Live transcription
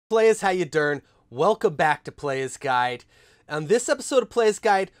Playas, how you doing? Welcome back to Playas Guide. On this episode of Playas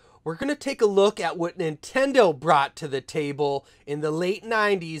Guide, we're going to take a look at what Nintendo brought to the table in the late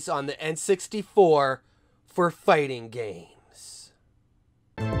 90s on the N64 for fighting games.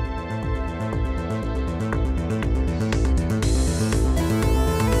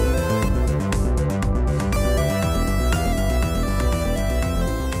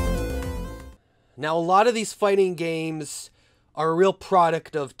 Now, a lot of these fighting games are a real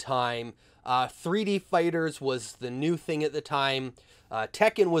product of time. 3D Fighters was the new thing at the time.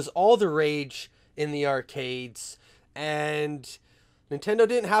 Tekken was all the rage in the arcades. And Nintendo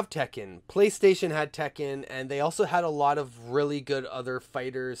didn't have Tekken. PlayStation had Tekken. And they also had a lot of really good other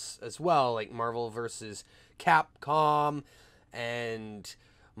fighters as well. Like Marvel vs. Capcom. And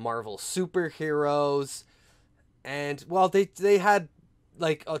Marvel Superheroes. And, well, they had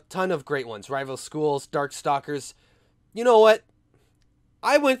like a ton of great ones. Rival Schools, Darkstalkers. You know what?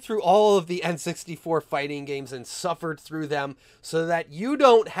 I went through all of the N64 fighting games and suffered through them so that you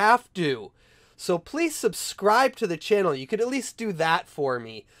don't have to. So please subscribe to the channel. You could at least do that for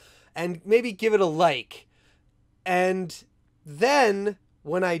me. And maybe give it a like. And then,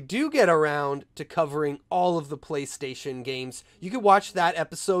 when I do get around to covering all of the PlayStation games, you could watch that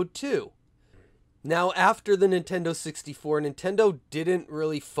episode too. Now, after the Nintendo 64, Nintendo didn't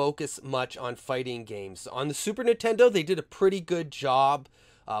really focus much on fighting games. On the Super Nintendo, they did a pretty good job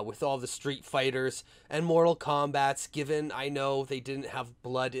with all the Street Fighters and Mortal Kombats, given I know they didn't have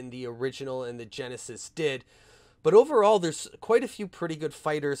blood in the original and the Genesis did. But overall, there's quite a few pretty good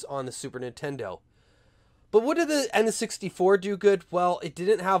fighters on the Super Nintendo. But what did the N64 do good? Well, it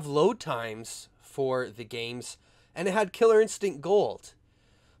didn't have load times for the games, and it had Killer Instinct Gold.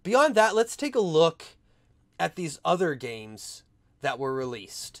 Beyond that, let's take a look at these other games that were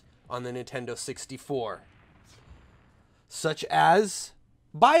released on the Nintendo 64. Such as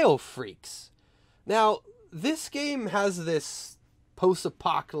Biofreaks. Now, this game has this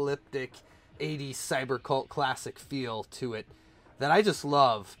post-apocalyptic 80s cybercult classic feel to it that I just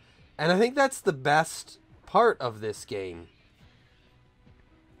love. And I think that's the best part of this game.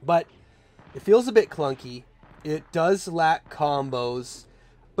 But it feels a bit clunky. It does lack combos.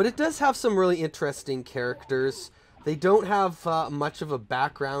 But it does have some really interesting characters. They don't have much of a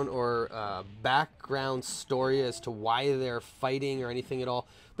background or background story as to why they're fighting or anything at all.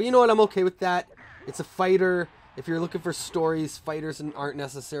 But you know what? I'm okay with that. It's a fighter. If you're looking for stories, fighters aren't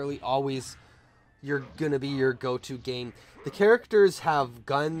necessarily always going to be your go-to game. The characters have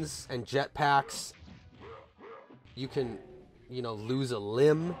guns and jetpacks. You can, lose a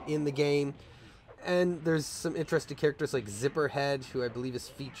limb in the game. And there's some interesting characters like Zipperhead, who I believe is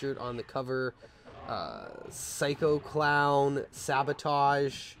featured on the cover. Psycho Clown,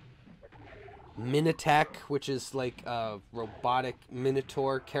 Sabotage, Minitech, which is like a robotic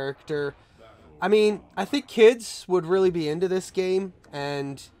Minotaur character. I mean, I think kids would really be into this game,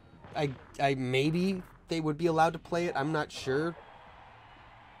 and I maybe they would be allowed to play it. I'm not sure.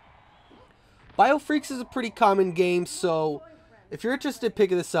 Biofreaks is a pretty common game, so if you're interested in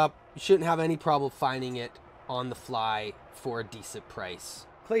picking this up, you shouldn't have any problem finding it on the fly for a decent price.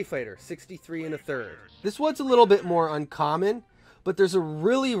 Clay Fighter, 63 1/3. This one's a little bit more uncommon, but there's a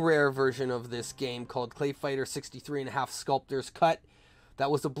really rare version of this game called Clay Fighter 63 1/2 Sculptor's Cut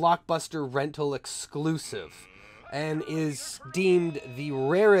that was a Blockbuster rental exclusive and is deemed the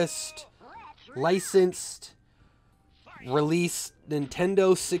rarest licensed released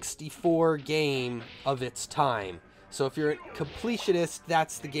Nintendo 64 game of its time. So if you're a completionist,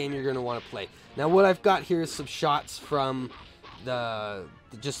 that's the game you're going to want to play. Now what I've got here is some shots from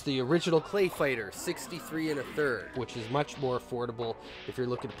just the original Clay Fighter, 63 1/3, which is much more affordable if you're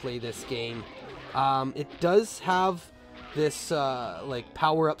looking to play this game. It does have this like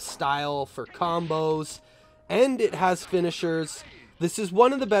power-up style for combos, and it has finishers. This is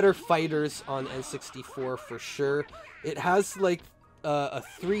one of the better fighters on N64 for sure. It has like a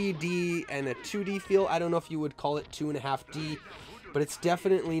 3D and a 2D feel. I don't know if you would call it 2.5D, but it's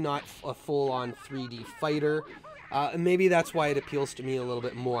definitely not a full-on 3D fighter. And maybe that's why it appeals to me a little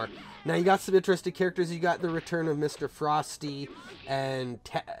bit more. Now, you got some interesting characters. You got the return of Mr. Frosty and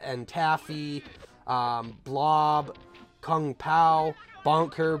Taffy, Blob, Kung Pao,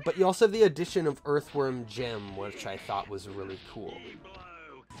 Bonker, but you also have the addition of Earthworm Jim, which I thought was really cool.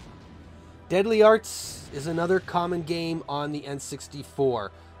 Deadly Arts is another common game on the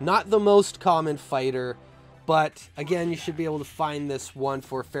N64. Not the most common fighter, but again, you should be able to find this one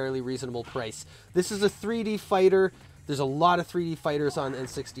for a fairly reasonable price. This is a 3D fighter. There's a lot of 3D fighters on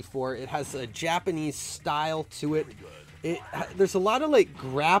N64. It has a Japanese style to it There's a lot of like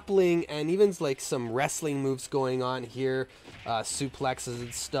grappling and even like some wrestling moves going on here, suplexes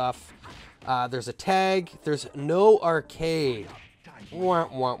and stuff. There's a tag. There's no arcade. Wah,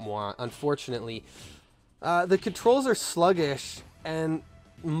 wah, wah, unfortunately. The controls are sluggish, and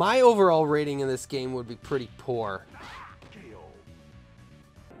my overall rating in this game would be pretty poor.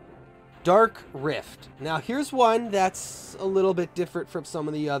 Dark Rift. Now here's one that's a little bit different from some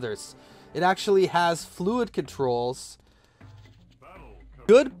of the others. It actually has fluid controls,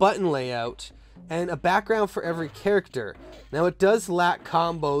 good button layout, and a background for every character. Now it does lack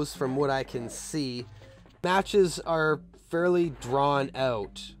combos from what I can see. Matches are fairly drawn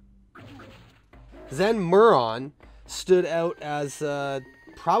out. Zen Muron stood out as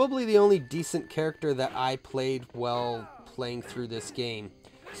probably the only decent character that I played while playing through this game,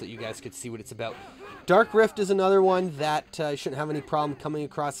 so that you guys could see what it's about. Dark Rift is another one that shouldn't have any problem coming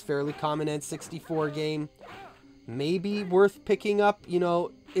across. Fairly common N64 game. Maybe worth picking up. You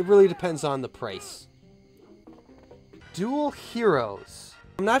know, it really depends on the price. Dual Heroes.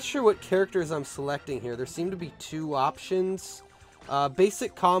 I'm not sure what characters I'm selecting here. There seem to be two options.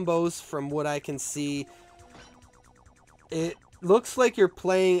 Basic combos from what I can see. It looks like you're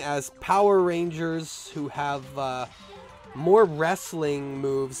playing as Power Rangers who have more wrestling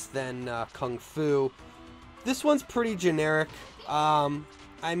moves than Kung Fu. This one's pretty generic.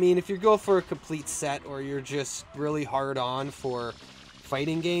 I mean, if you go for a complete set or you're just really hard on for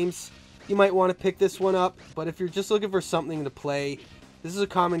fighting games, you might want to pick this one up. But if you're just looking for something to play, this is a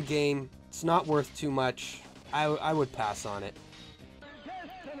common game. It's not worth too much. I would pass on it.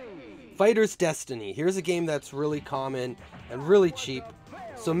 Fighters Destiny. Here's a game that's really common and really cheap,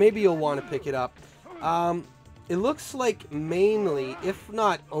 so maybe you'll want to pick it up. It looks like mainly, if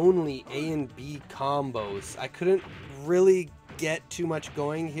not only, A and B combos. I couldn't really get too much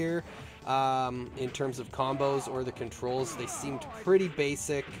going here in terms of combos or the controls. They seemed pretty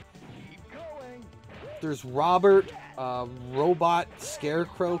basic. There's Robert, a robot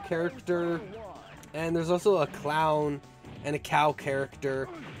scarecrow character, and there's also a clown and a cow character.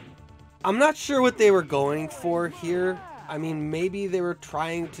 I'm not sure what they were going for here. I mean, maybe they were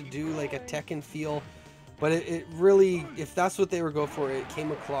trying to do like a Tekken feel, but it really, if that's what they were going for, it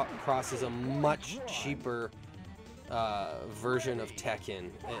came across as a much cheaper version of Tekken,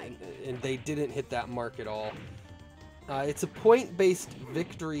 and they didn't hit that mark at all. It's a point-based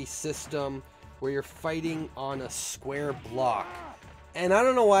victory system where you're fighting on a square block, and I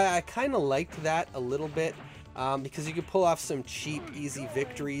don't know why, I kind of liked that a little bit, because you could pull off some cheap, easy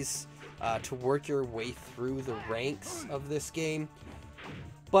victories to work your way through the ranks of this game.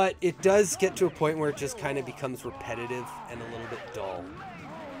 But it does get to a point where it just kind of becomes repetitive and a little bit dull.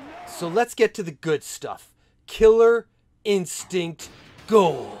 So let's get to the good stuff. Killer Instinct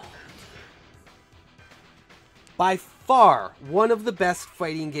Gold. By far one of the best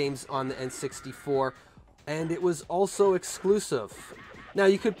fighting games on the N64, and it was also exclusive. Now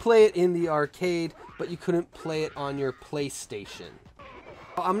you could play it in the arcade, but you couldn't play it on your PlayStation.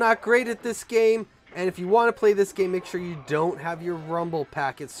 I'm not great at this game, and if you want to play this game, make sure you don't have your Rumble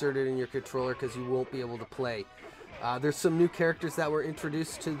pack inserted in your controller, because you won't be able to play. There's some new characters that were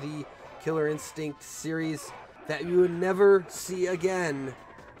introduced to the Killer Instinct series that you would never see again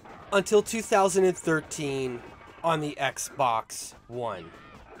until 2013 on the Xbox One.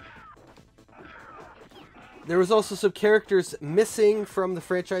 There was also some characters missing from the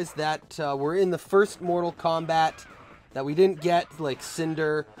franchise that were in the first Mortal Kombat that we didn't get, like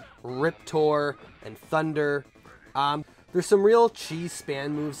Cinder, Riptor, and Thunder. There's some real cheese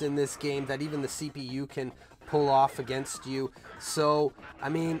span moves in this game that even the CPU can pull off against you. So, I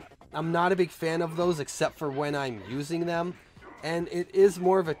mean, I'm not a big fan of those except for when I'm using them. And it is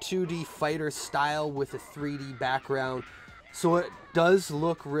more of a 2D fighter style with a 3D background. So it does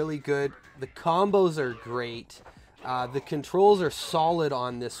look really good. The combos are great. The controls are solid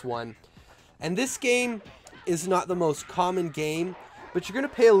on this one. And this game is not the most common game, but you're going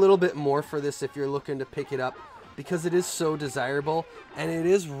to pay a little bit more for this if you're looking to pick it up, because it is so desirable, and it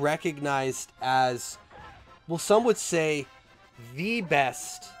is recognized as, well, some would say the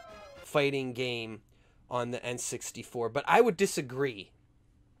best fighting game on the N64, but I would disagree.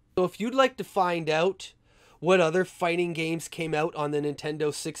 So if you'd like to find out what other fighting games came out on the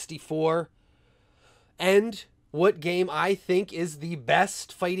Nintendo 64 and what game I think is the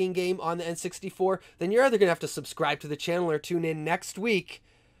best fighting game on the N64, then you're either going to have to subscribe to the channel or tune in next week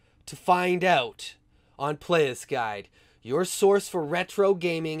to find out on Playas Guide, your source for retro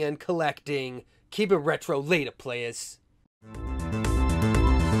gaming and collecting. Keep it retro later, Playas.